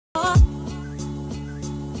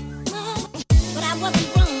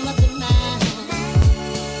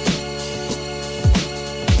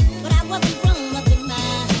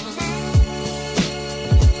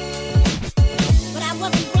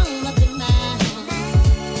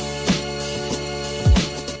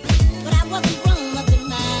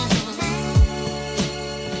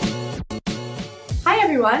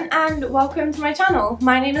everyone and welcome to my channel.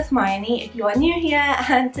 My name is Hermione if you are new here,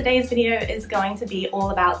 and today's video is going to be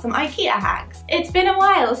all about some IKEA hacks. It's been a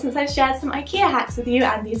while since I've shared some IKEA hacks with you,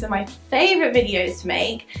 and these are my favourite videos to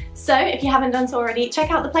make. So if you haven't done so already,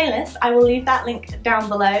 check out the playlist. I will leave that link down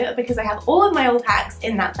below because I have all of my old hacks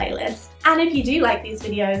in that playlist. And if you do like these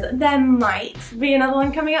videos, there might be another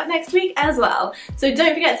one coming up next week as well. So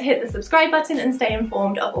don't forget to hit the subscribe button and stay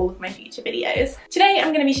informed of all of my future videos. Today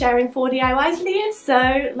I'm going to be sharing 4 DIYs with you,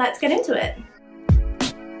 so let's get into it.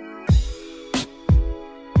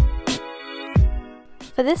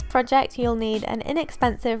 For this project you'll need an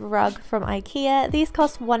inexpensive rug from IKEA. These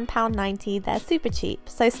cost £1.90, they're super cheap.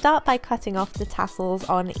 So start by cutting off the tassels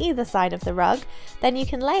on either side of the rug, then you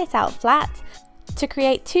can lay it out flat. To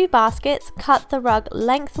create 2 baskets, cut the rug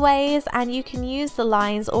lengthways, and you can use the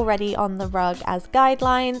lines already on the rug as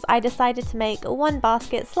guidelines. I decided to make one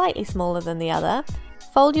basket slightly smaller than the other.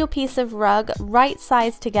 Fold your piece of rug right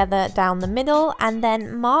sides together down the middle, and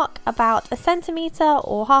then mark about 1 centimetre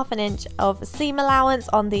or ½ inch of seam allowance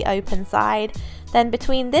on the open side. Then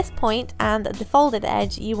between this point and the folded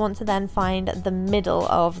edge, you want to then find the middle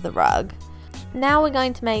of the rug. Now we're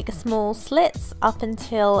going to make small slits up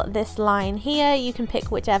until this line here. You can pick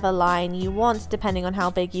whichever line you want depending on how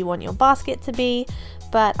big you want your basket to be,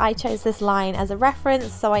 but I chose this line as a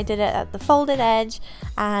reference, so I did it at the folded edge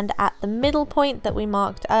and at the middle point that we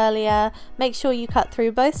marked earlier. Make sure you cut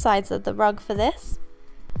through both sides of the rug for this.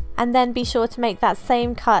 And then be sure to make that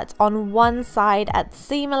same cut on one side at the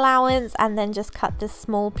seam allowance, and then just cut this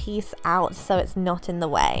small piece out so it's not in the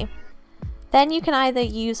way. Then you can either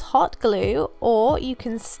use hot glue, or you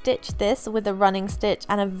can stitch this with a running stitch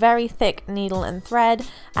and a very thick needle and thread,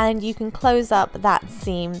 and you can close up that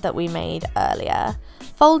seam that we made earlier.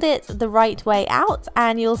 Fold it the right way out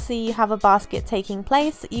and you'll see you have a basket taking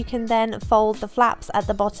place. You can then fold the flaps at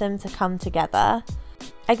the bottom to come together.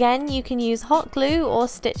 Again, you can use hot glue or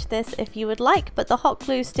stitch this if you would like, but the hot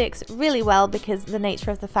glue sticks really well because the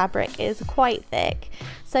nature of the fabric is quite thick.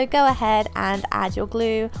 So go ahead and add your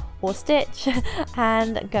glue or stitch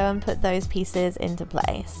and go and put those pieces into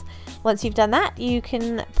place. Once you've done that, you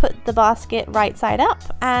can put the basket right side up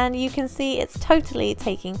and you can see it's totally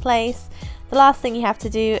taking place. The last thing you have to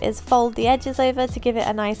do is fold the edges over to give it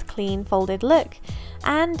a nice clean folded look.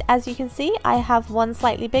 And as you can see, I have one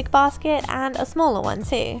slightly big basket and a smaller one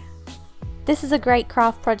too. This is a great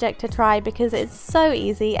craft project to try because it's so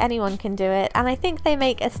easy, anyone can do it, and I think they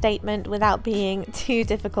make a statement without being too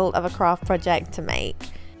difficult of a craft project to make.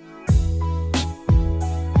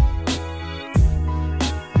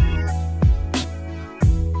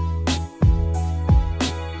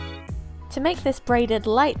 To make this braided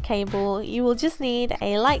light cable, you will just need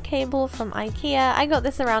a light cable from IKEA. I got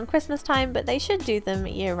this around Christmas time, but they should do them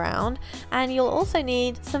year round. And you'll also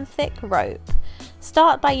need some thick rope.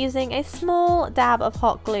 Start by using a small dab of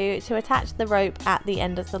hot glue to attach the rope at the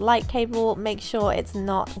end of the light cable. Make sure it's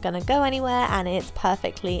not going to go anywhere and it's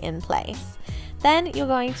perfectly in place. Then you're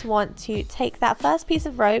going to want to take that first piece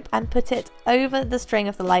of rope and put it over the string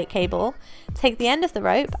of the light cable. Take the end of the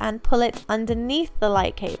rope and pull it underneath the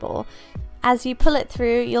light cable. As you pull it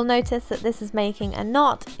through, you'll notice that this is making a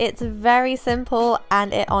knot. It's very simple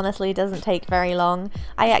and it honestly doesn't take very long.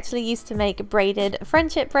 I actually used to make braided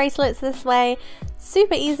friendship bracelets this way.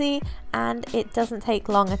 Super easy and it doesn't take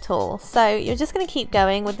long at all. So you're just going to keep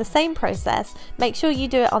going with the same process. Make sure you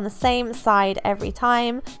do it on the same side every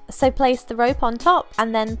time. So place the rope on top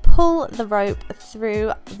and then pull the rope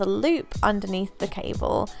through the loop underneath the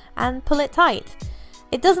cable and pull it tight.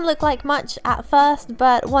 It doesn't look like much at first,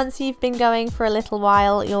 but once you've been going for a little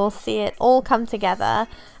while, you'll see it all come together.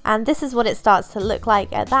 And this is what it starts to look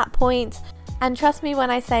like at that point. And trust me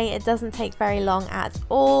when I say it doesn't take very long at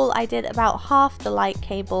all. I did about half the light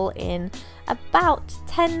cable in about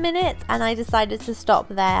 10 minutes and I decided to stop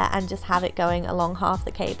there and just have it going along half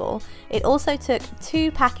the cable. It also took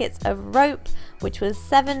 2 packets of rope, which was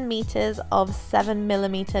 7 meters of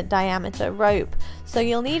 7mm diameter rope. So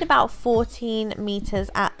you'll need about 14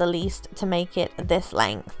 meters at the least to make it this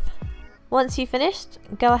length. Once you've finished,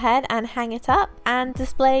 go ahead and hang it up and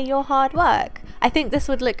display your hard work. I think this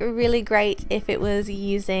would look really great if it was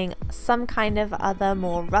using some kind of other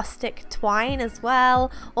more rustic twine as well,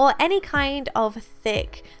 or any kind of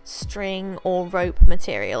thick string or rope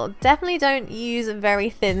material. Definitely don't use very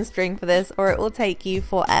thin string for this or it will take you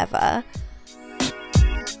forever.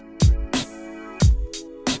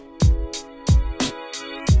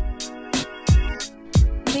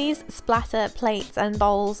 splatter plates and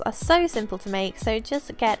bowls are so simple to make, so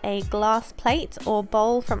just get a glass plate or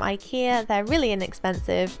bowl from Ikea, they're really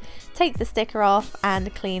inexpensive. Take the sticker off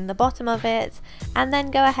and clean the bottom of it, and then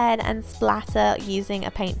go ahead and splatter using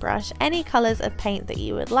a paintbrush any colours of paint that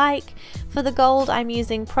you would like. For the gold I'm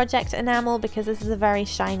using Project Enamel because this is a very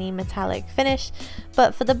shiny metallic finish,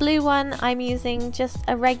 but for the blue one I'm using just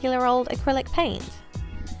a regular old acrylic paint.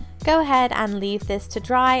 Go ahead and leave this to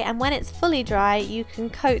dry, and when it's fully dry you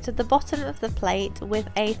can coat the bottom of the plate with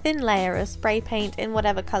a thin layer of spray paint in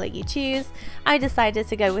whatever colour you choose. I decided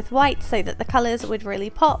to go with white so that the colours would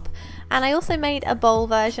really pop, and I also made a bowl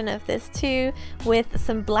version of this too with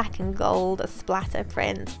some black and gold splatter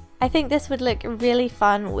print. I think this would look really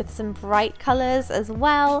fun with some bright colours as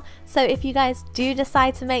well, so if you guys do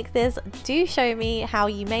decide to make this, do show me how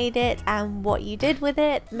you made it and what you did with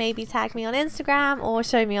it. Maybe tag me on Instagram or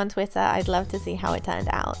show me on Twitter, I'd love to see how it turned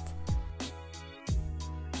out.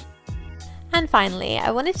 And finally,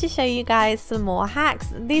 I wanted to show you guys some more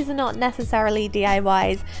hacks. These are not necessarily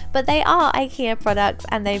DIYs, but they are IKEA products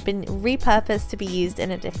and they've been repurposed to be used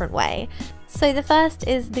in a different way. So the first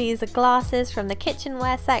is these glasses from the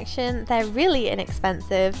kitchenware section. They're really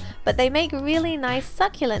inexpensive, but they make really nice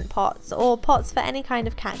succulent pots or pots for any kind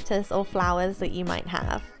of cactus or flowers that you might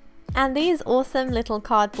have. And these awesome little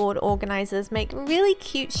cardboard organizers make really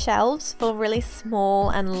cute shelves for really small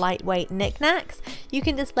and lightweight knickknacks. You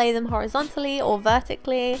can display them horizontally or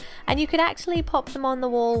vertically, and you could actually pop them on the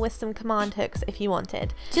wall with some command hooks if you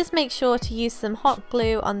wanted. Just make sure to use some hot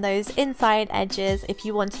glue on those inside edges if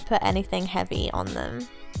you want to put anything heavy on them.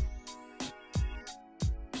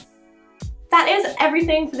 That is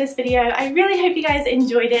everything for this video. I really hope you guys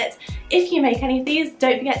enjoyed it. If you make any of these,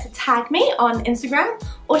 don't forget to tag me on Instagram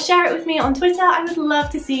or share it with me on Twitter. I would love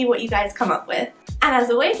to see what you guys come up with. And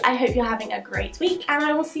as always, I hope you're having a great week, and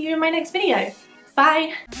I will see you in my next video.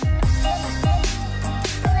 Bye!